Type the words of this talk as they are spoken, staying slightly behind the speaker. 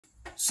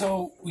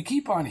So we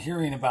keep on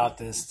hearing about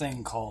this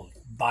thing called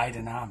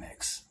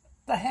Bidenomics.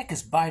 The heck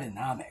is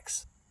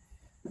Bidenomics?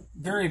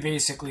 Very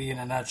basically, in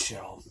a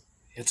nutshell,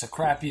 it's a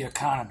crappy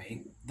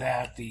economy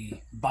that the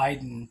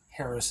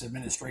Biden-Harris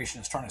administration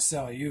is trying to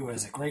sell you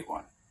as a great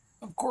one.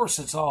 Of course,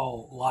 it's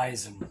all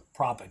lies and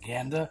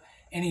propaganda.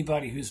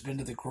 Anybody who's been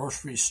to the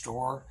grocery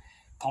store,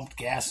 pumped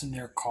gas in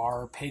their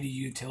car, paid a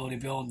utility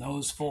bill,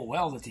 knows full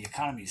well that the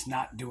economy is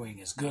not doing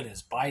as good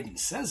as Biden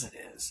says it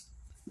is.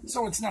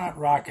 So it's not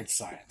rocket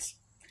science.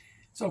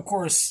 So, of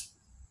course,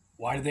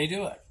 why do they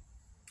do it?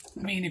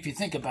 I mean, if you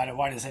think about it,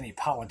 why does any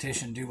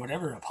politician do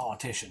whatever a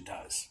politician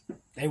does?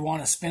 They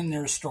want to spin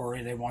their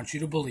story, they want you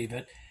to believe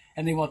it,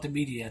 and they want the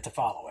media to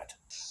follow it.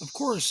 Of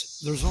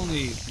course, there's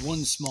only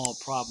one small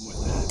problem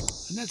with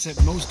that, and that's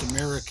that most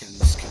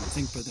Americans can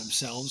think for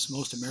themselves.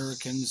 Most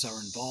Americans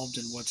are involved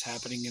in what's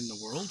happening in the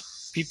world.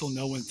 People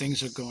know when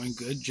things are going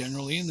good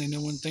generally, and they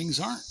know when things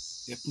aren't.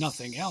 If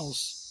nothing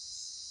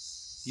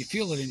else, you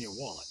feel it in your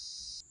wallet.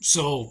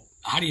 So,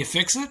 how do you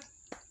fix it?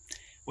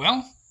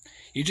 Well,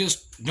 you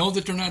just know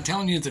that they're not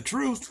telling you the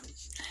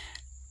truth.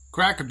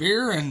 Crack a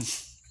beer and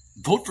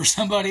vote for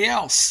somebody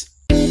else.